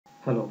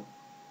Hello,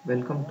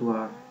 welcome to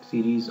our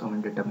series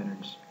on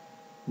determinants.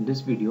 In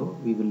this video,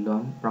 we will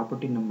learn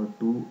property number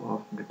 2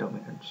 of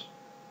determinants.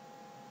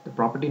 The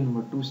property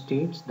number 2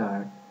 states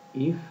that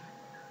if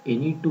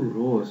any two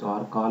rows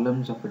or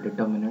columns of a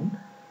determinant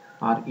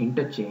are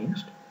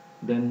interchanged,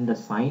 then the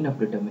sign of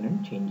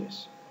determinant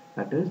changes.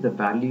 That is, the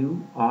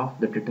value of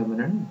the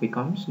determinant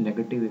becomes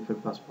negative if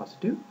it was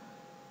positive.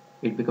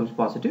 It becomes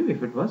positive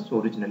if it was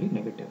originally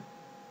negative.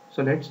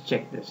 So let's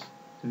check this.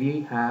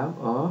 We have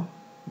a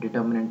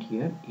determinant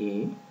here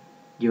A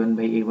given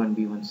by A1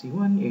 B1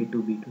 C1, A2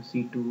 B2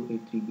 C2,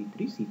 A3 B3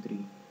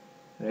 C3,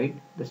 right?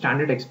 The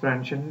standard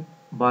expansion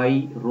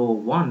by row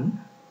 1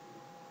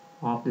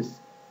 of this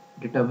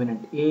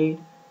determinant A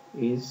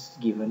is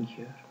given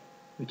here,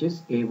 which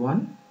is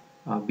A1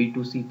 B2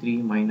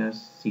 C3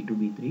 minus C2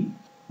 B3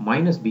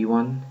 minus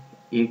B1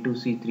 A2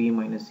 C3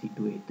 minus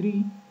C2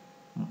 A3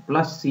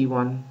 plus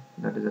C1,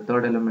 that is the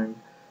third element,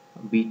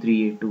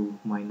 B3 A2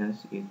 minus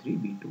A3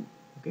 B2.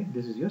 Okay,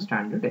 this is your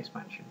standard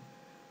expansion.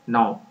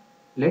 Now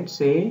let's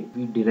say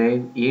we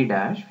derive A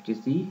dash, which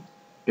is the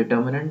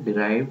determinant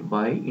derived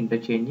by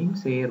interchanging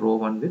say row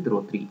 1 with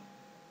row 3,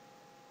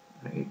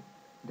 right?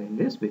 Then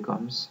this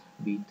becomes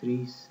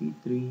B3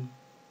 C3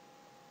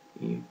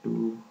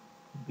 A2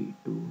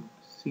 B2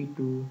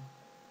 C2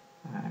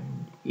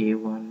 and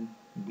A1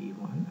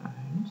 B1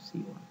 and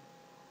C1.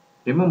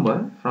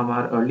 Remember from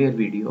our earlier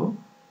video,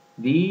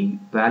 the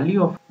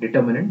value of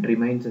determinant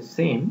remains the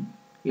same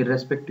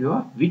irrespective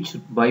of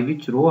by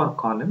which row or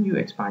column you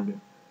expanded.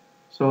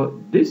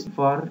 So this,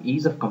 for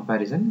ease of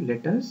comparison,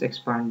 let us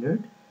expand it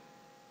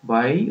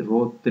by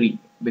row 3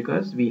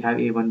 because we have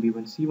A1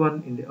 B1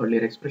 C1 in the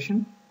earlier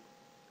expression.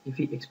 If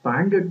we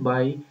expand it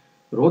by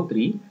row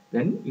 3,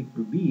 then it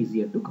will be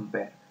easier to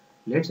compare.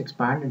 Let's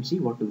expand and see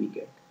what do we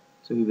get.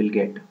 So we will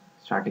get,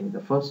 starting with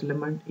the first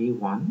element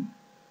A1,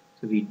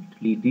 so we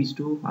delete these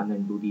two and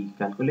then do the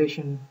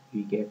calculation.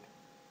 We get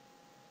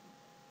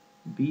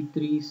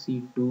B3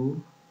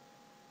 C2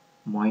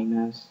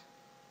 minus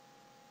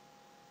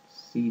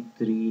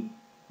C3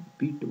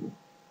 B2,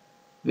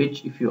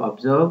 which if you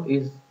observe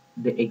is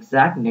the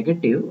exact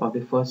negative of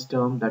the first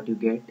term that you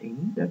get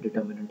in the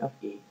determinant of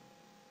A.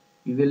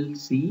 You will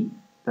see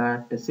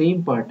that the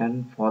same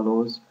pattern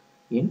follows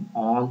in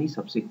all the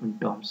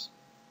subsequent terms.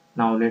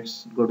 Now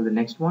let's go to the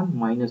next one,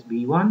 minus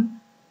B1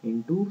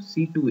 into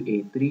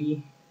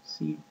C2A3,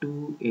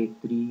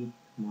 C2A3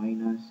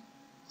 minus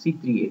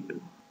C3A2.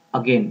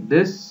 Again,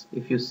 this,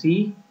 if you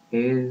see,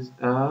 is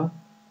a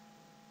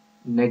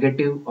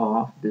negative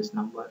of this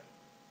number,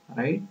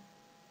 right?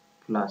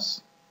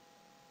 Plus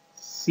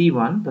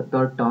C1, the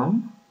third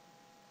term,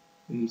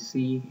 we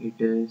see it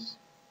is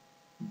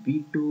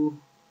B2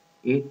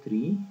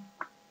 A3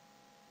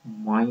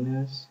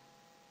 minus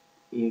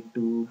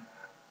A2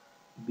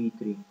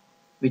 B3,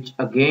 which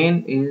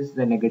again is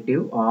the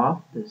negative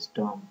of this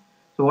term.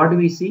 So what do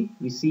we see?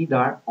 We see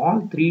that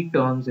all three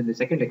terms in the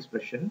second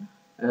expression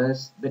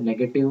is the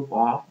negative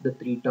of the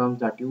three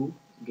terms that you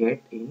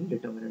get in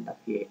determinant of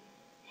A.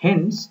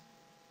 Hence,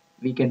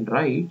 we can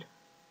write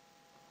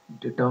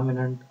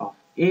determinant of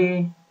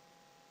A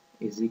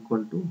is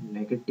equal to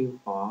negative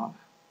of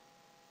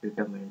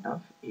determinant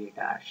of A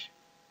dash.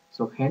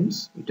 So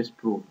hence it is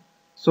proved.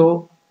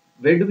 So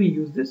where do we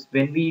use this?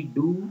 When we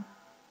do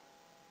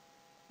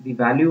the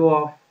value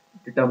of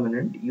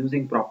determinant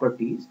using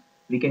properties,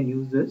 we can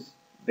use this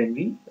when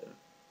we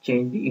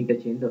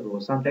interchange the row.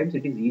 Sometimes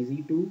it is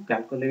easy to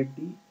calculate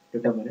the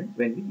determinant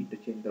when we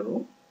interchange the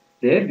row.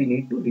 There we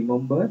need to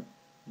remember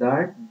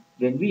that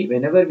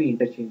whenever we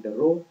interchange the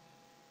row,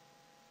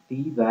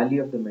 the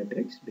value of the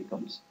matrix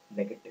becomes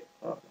negative.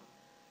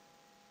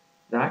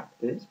 That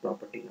is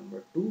property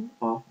number 2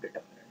 of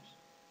determinants.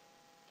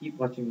 Keep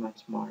watching Math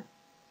Smart.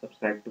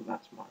 Subscribe to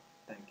Math Smart.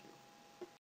 Thank you.